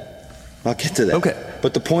that. Okay.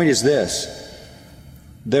 But the point is this.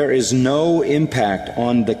 There is no impact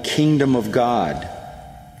on the kingdom of God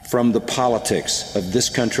from the politics of this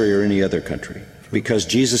country or any other country, because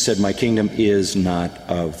Jesus said, my kingdom is not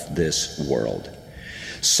of this world.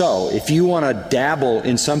 So, if you want to dabble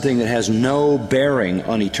in something that has no bearing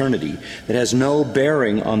on eternity, that has no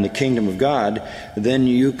bearing on the kingdom of God, then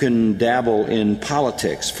you can dabble in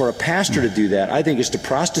politics. For a pastor to do that, I think, is to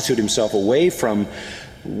prostitute himself away from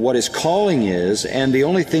what his calling is, and the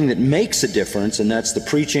only thing that makes a difference, and that's the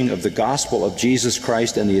preaching of the gospel of Jesus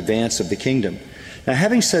Christ and the advance of the kingdom. Now,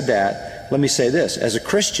 having said that, let me say this. As a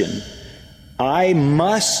Christian, I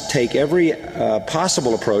must take every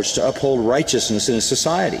possible approach to uphold righteousness in a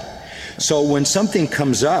society. So when something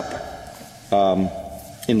comes up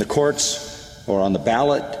in the courts or on the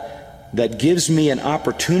ballot that gives me an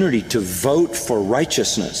opportunity to vote for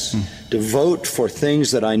righteousness, to vote for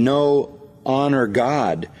things that I know honor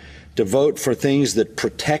God, to vote for things that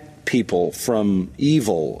protect people from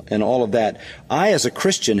evil and all of that, I as a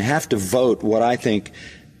Christian have to vote what I think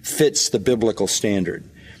fits the biblical standard.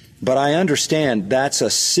 But I understand that's a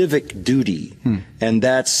civic duty, and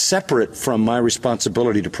that's separate from my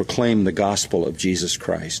responsibility to proclaim the gospel of Jesus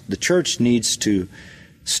Christ. The church needs to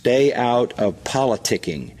stay out of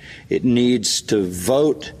politicking. It needs to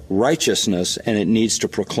vote righteousness, and it needs to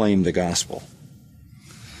proclaim the gospel.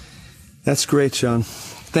 That's great, John.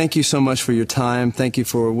 Thank you so much for your time. Thank you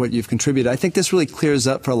for what you've contributed. I think this really clears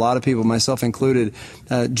up for a lot of people, myself included,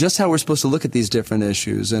 just how we're supposed to look at these different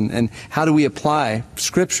issues and how do we apply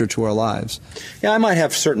Scripture to our lives. Yeah, I might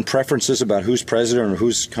have certain preferences about who's president or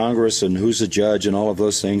who's Congress and who's a judge and all of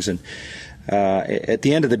those things. And at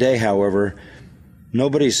the end of the day, however,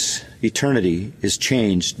 nobody's eternity is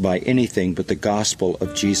changed by anything but the gospel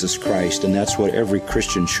of Jesus Christ, and that's what every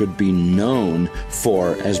Christian should be known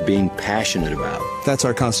for as being passionate about. That's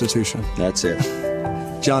our Constitution. That's it.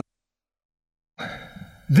 John.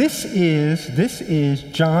 This is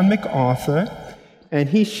John MacArthur, and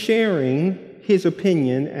he's sharing his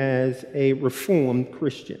opinion as a Reformed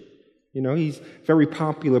Christian. You know, he's a very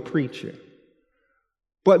popular preacher.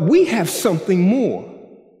 But we have something more.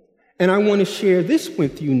 And I want to share this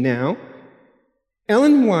with you now.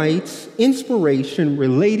 Ellen White's inspiration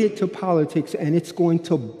related to politics, and it's going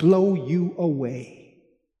to blow you away.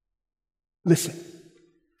 Listen.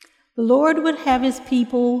 The Lord would have his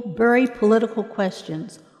people bury political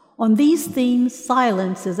questions. On these themes,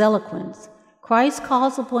 silence is eloquence. Christ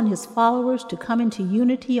calls upon his followers to come into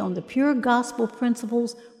unity on the pure gospel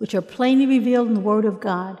principles which are plainly revealed in the Word of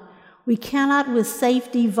God. We cannot with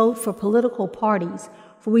safety vote for political parties,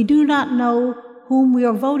 for we do not know whom we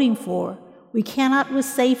are voting for. We cannot with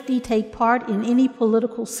safety take part in any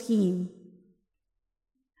political scheme.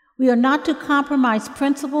 We are not to compromise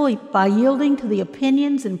principle by yielding to the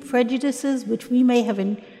opinions and prejudices which we may have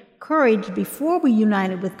encouraged before we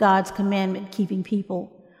united with God's commandment-keeping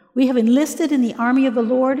people. We have enlisted in the army of the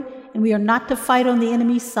Lord, and we are not to fight on the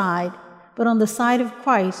enemy's side, but on the side of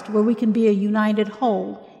Christ, where we can be a united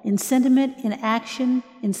whole, in sentiment, in action,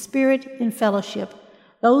 in spirit, in fellowship.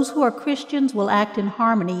 Those who are Christians will act in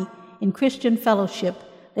harmony, in Christian fellowship.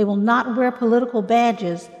 They will not wear political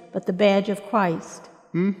badges, but the badge of Christ.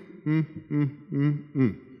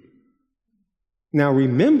 Now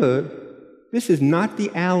remember, this is not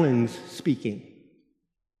the Allens speaking.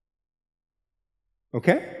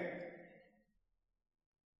 Okay?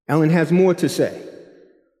 Ellen has more to say.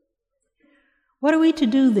 What are we to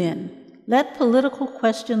do then? Let political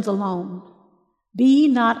questions alone. Be ye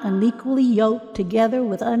not unequally yoked together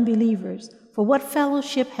with unbelievers. For what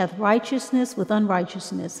fellowship hath righteousness with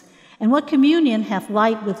unrighteousness? And what communion hath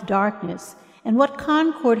light with darkness? And what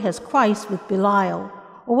concord has Christ with Belial?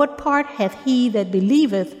 Or what part hath he that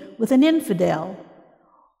believeth with an infidel?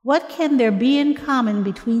 What can there be in common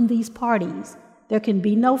between these parties? There can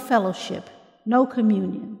be no fellowship, no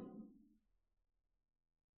communion.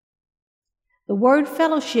 The word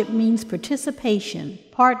fellowship means participation,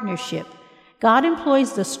 partnership. God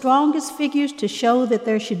employs the strongest figures to show that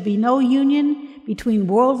there should be no union between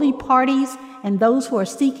worldly parties and those who are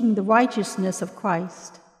seeking the righteousness of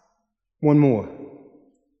Christ. One more.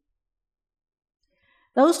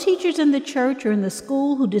 Those teachers in the church or in the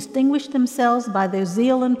school who distinguish themselves by their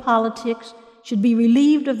zeal in politics should be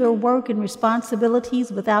relieved of their work and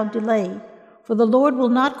responsibilities without delay, for the Lord will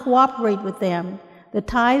not cooperate with them. The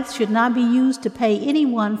tithes should not be used to pay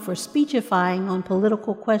anyone for speechifying on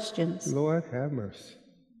political questions. Lord have mercy.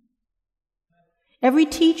 Every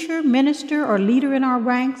teacher, minister, or leader in our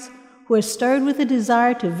ranks who is stirred with a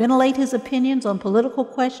desire to ventilate his opinions on political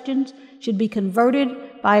questions should be converted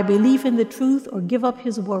by a belief in the truth or give up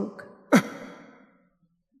his work.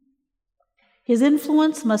 His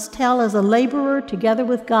influence must tell as a laborer together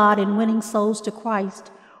with God in winning souls to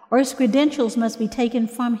Christ, or his credentials must be taken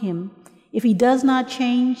from him. If he does not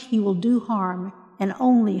change, he will do harm, and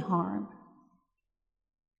only harm.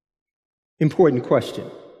 Important question.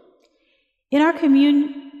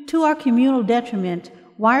 To our communal detriment,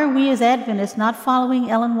 why are we as Adventists not following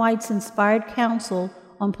Ellen White's inspired counsel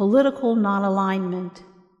on political non-alignment?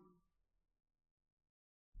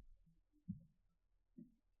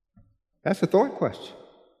 That's a thought question.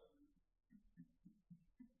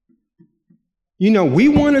 You know, we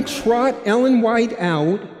want to trot Ellen White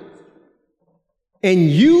out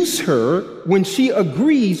and use her when she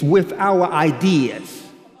agrees with our ideas.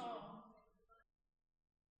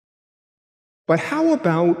 But how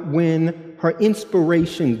about when her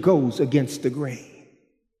inspiration goes against the grain?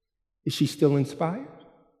 Is she still inspired?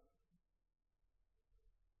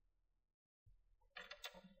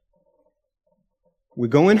 We're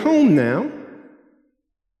going home now.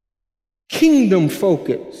 Kingdom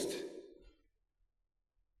focused.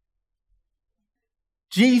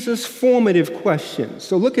 Jesus' formative questions.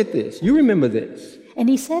 So look at this. You remember this. And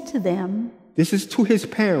he said to them, this is to his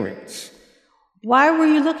parents. Why were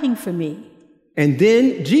you looking for me? And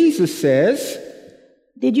then Jesus says,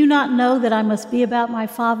 did you not know that I must be about my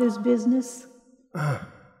Father's business?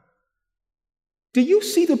 Do you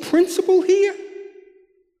see the principle here?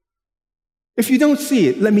 If you don't see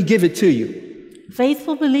it, let me give it to you.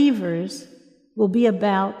 Faithful believers will be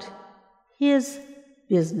about his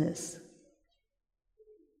business.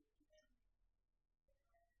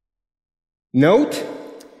 Note,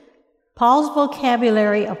 Paul's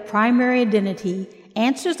vocabulary of primary identity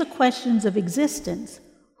answers the questions of existence.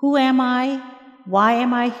 Who am I? Why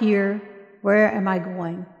am I here? Where am I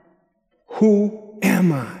going? Who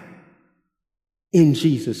am I in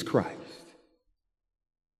Jesus Christ?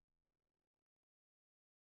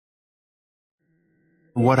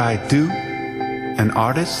 What I do, an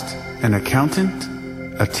artist, an accountant,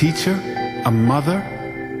 a teacher, a mother,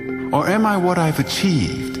 or am I what I've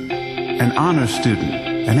achieved? An honor student,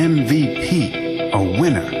 an MVP, a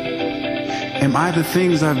winner? Am I the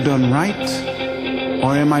things I've done right?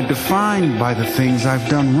 Or am I defined by the things I've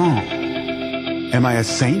done wrong? Am I a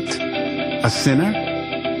saint? A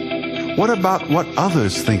sinner? What about what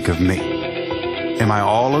others think of me? Am I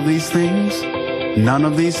all of these things? None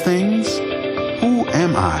of these things? Who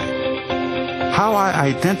am I? How I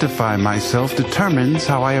identify myself determines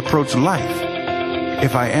how I approach life.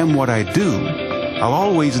 If I am what I do, I'll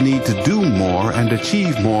always need to do more and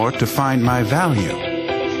achieve more to find my value.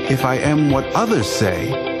 If I am what others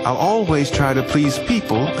say, I'll always try to please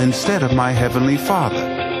people instead of my Heavenly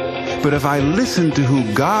Father. But if I listen to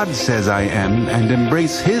who God says I am and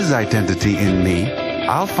embrace His identity in me,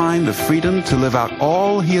 I'll find the freedom to live out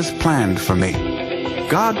all He has planned for me.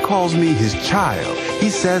 God calls me His child. He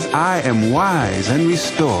says I am wise and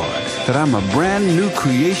restored, that I'm a brand new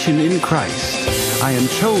creation in Christ. I am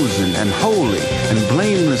chosen and holy and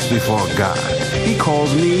blameless before God. He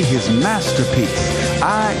calls me His masterpiece.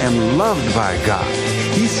 I am loved by God.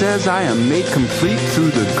 He says I am made complete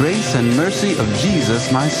through the grace and mercy of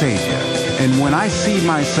Jesus, my Savior. And when I see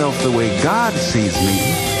myself the way God sees me,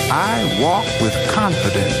 I walk with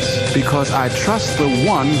confidence because I trust the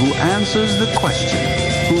one who answers the question,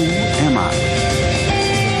 who am I?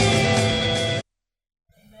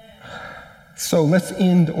 So let's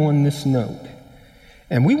end on this note.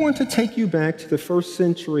 And we want to take you back to the first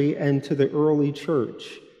century and to the early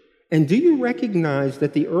church. And do you recognize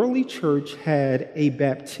that the early church had a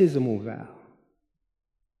baptismal vow?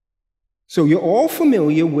 So you're all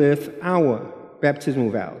familiar with our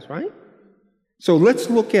baptismal vows, right? So let's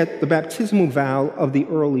look at the baptismal vow of the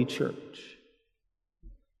early church.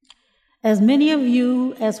 As many of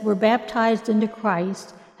you as were baptized into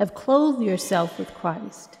Christ have clothed yourself with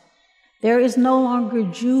Christ. There is no longer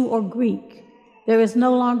Jew or Greek. There is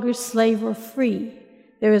no longer slave or free.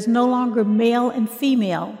 There is no longer male and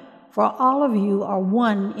female, for all of you are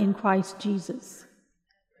one in Christ Jesus.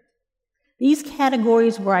 These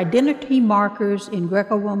categories were identity markers in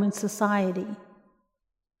Greco-Roman society.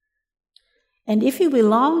 And if you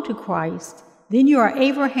belong to Christ, then you are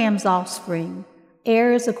Abraham's offspring,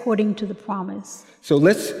 heirs according to the promise. So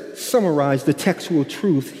let's summarize the textual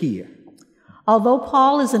truth here. Although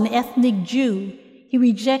Paul is an ethnic Jew, he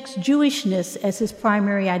rejects Jewishness as his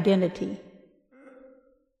primary identity.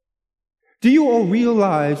 Do you all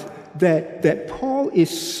realize that Paul is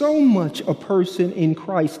so much a person in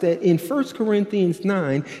Christ that in 1 Corinthians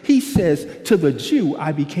 9, he says, to the Jew,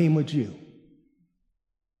 I became a Jew.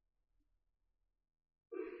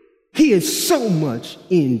 He is so much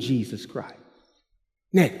in Jesus Christ.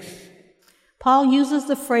 Next. Paul uses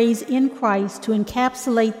the phrase in Christ to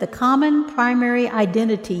encapsulate the common primary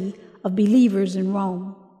identity of believers in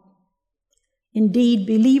Rome. Indeed,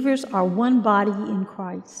 believers are one body in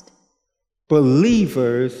Christ.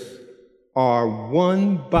 Believers are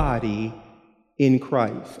one body in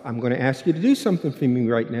Christ. I'm going to ask you to do something for me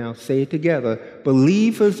right now. Say it together.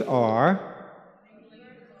 Believers are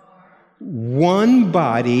one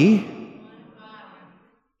body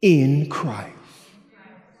in Christ.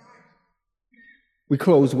 We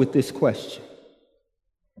close with this question.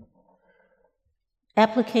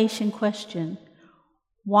 Application question.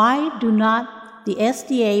 Why do not the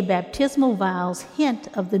SDA baptismal vows hint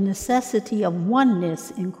of the necessity of oneness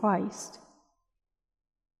in Christ?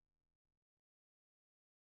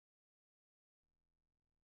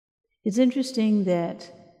 It's interesting that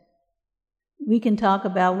we can talk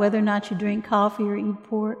about whether or not you drink coffee or eat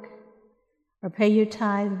pork or pay your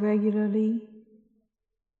tithe regularly,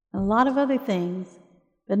 and a lot of other things,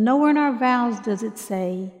 but nowhere in our vows does it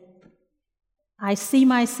say, I see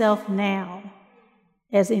myself now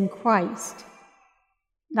as in Christ.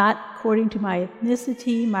 not according to my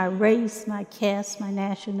ethnicity, my race, my caste, my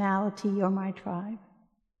nationality, or my tribe.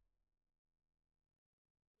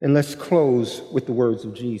 And let's close with the words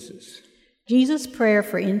of Jesus. Jesus' prayer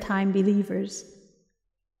for end-time believers.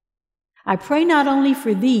 I pray not only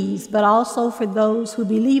for these, but also for those who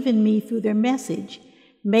believe in me through their message.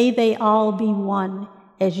 May they all be one,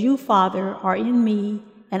 as you, Father, are in me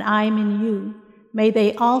and I am in you. May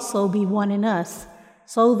they also be one in us,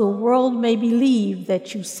 so the world may believe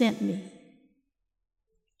that you sent me.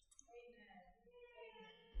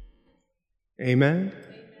 Amen?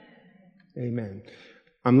 Amen.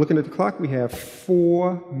 I'm looking at the clock. We have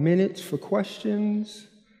 4 minutes for questions,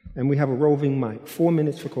 and we have a roving mic. 4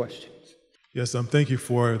 minutes for questions. Yes, thank you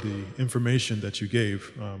for the information that you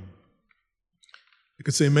gave. I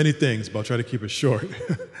could say many things, but I'll try to keep it short.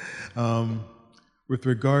 With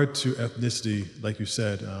regard to ethnicity, like you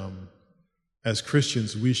said, as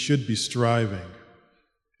Christians, we should be striving,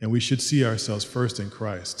 and we should see ourselves first in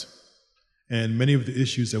Christ. And many of the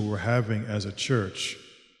issues that we're having as a church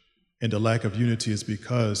and the lack of unity is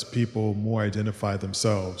because people more identify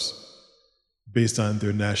themselves based on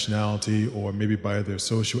their nationality or maybe by their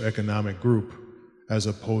socioeconomic group, as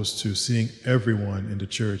opposed to seeing everyone in the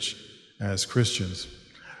church as Christians.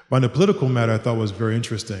 But on the political matter, I thought was very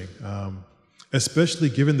interesting, especially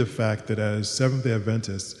given the fact that as Seventh-day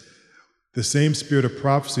Adventists, the same spirit of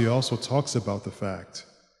prophecy also talks about the fact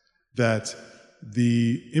that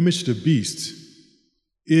the image of the beast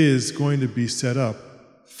is going to be set up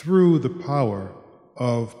through the power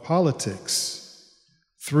of politics,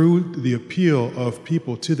 through the appeal of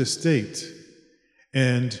people to the state.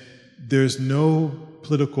 And there's no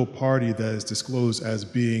political party that is disclosed as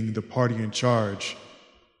being the party in charge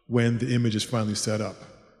when the image is finally set up.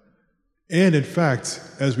 And in fact,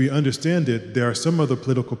 as we understand it, there are some other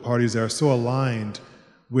political parties that are so aligned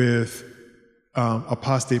with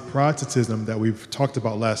apostate Protestantism that we've talked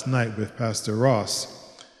about last night with Pastor Ross,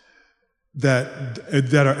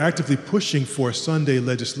 that are actively pushing for Sunday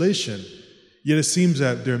legislation. Yet it seems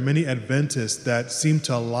that there are many Adventists that seem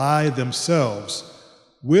to ally themselves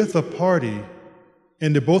with a party,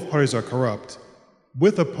 and both parties are corrupt,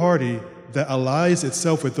 with a party that allies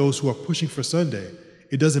itself with those who are pushing for Sunday.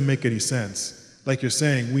 It doesn't make any sense. Like you're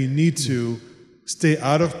saying, we need to stay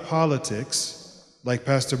out of politics. Like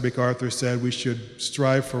Pastor MacArthur said, we should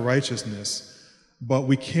strive for righteousness, but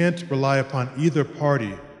we can't rely upon either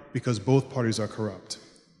party because both parties are corrupt.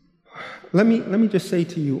 Let me just say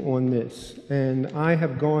to you on this, and I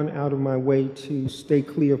have gone out of my way to stay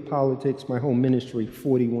clear of politics my whole ministry,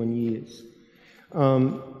 41 years.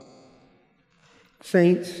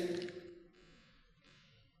 Saints,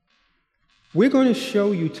 we're going to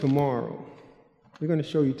show you tomorrow. We're going to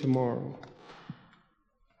show you tomorrow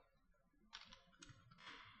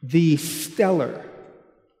the stellar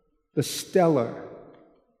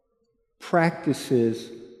practices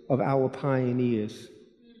of our pioneers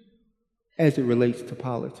as it relates to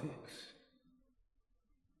politics.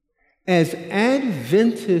 As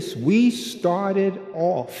Adventists, we started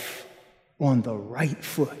off on the right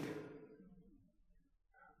foot.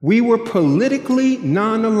 We were politically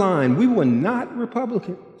non-aligned. We were not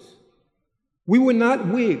Republicans. We were not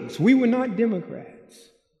Whigs. We were not Democrats.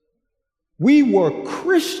 We were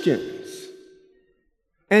Christians.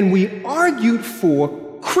 And we argued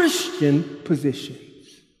for Christian positions.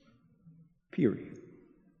 Period.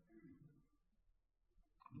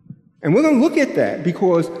 And we're going to look at that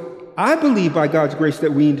because I believe by God's grace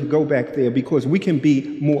that we need to go back there because we can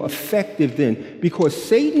be more effective then, because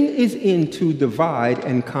Satan is in to divide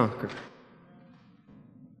and conquer.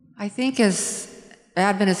 I think as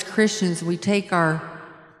Adventist Christians, we take our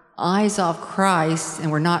eyes off Christ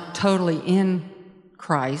and we're not totally in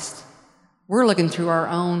Christ. We're looking through our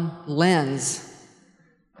own lens.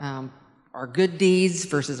 Our good deeds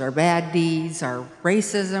versus our bad deeds, our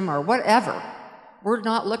racism, or whatever. We're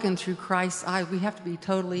not looking through Christ's eyes. We have to be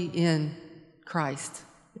totally in Christ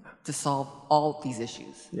to solve all these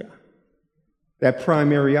issues. Yeah. That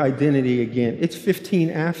primary identity again. It's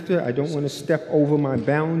 15 after. I don't want to step over my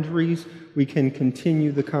boundaries. We can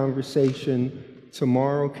continue the conversation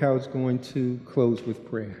tomorrow. Cal's going to close with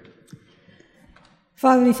prayer.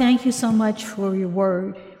 Father, we thank you so much for your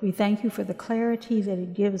word. We thank you for the clarity that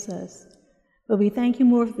it gives us. But we thank you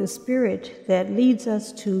more for the Spirit that leads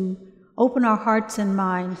us to open our hearts and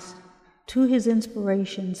minds to his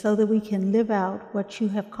inspiration so that we can live out what you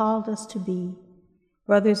have called us to be,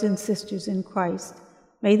 brothers and sisters in Christ.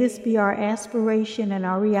 May this be our aspiration and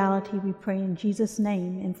our reality, we pray in Jesus'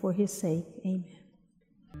 name and for his sake. Amen.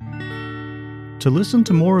 To listen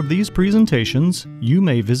to more of these presentations, you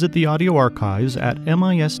may visit the audio archives at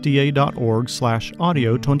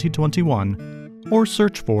misda.org/audio2021 or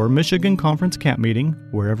search for Michigan Conference Camp Meeting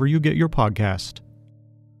wherever you get your podcast.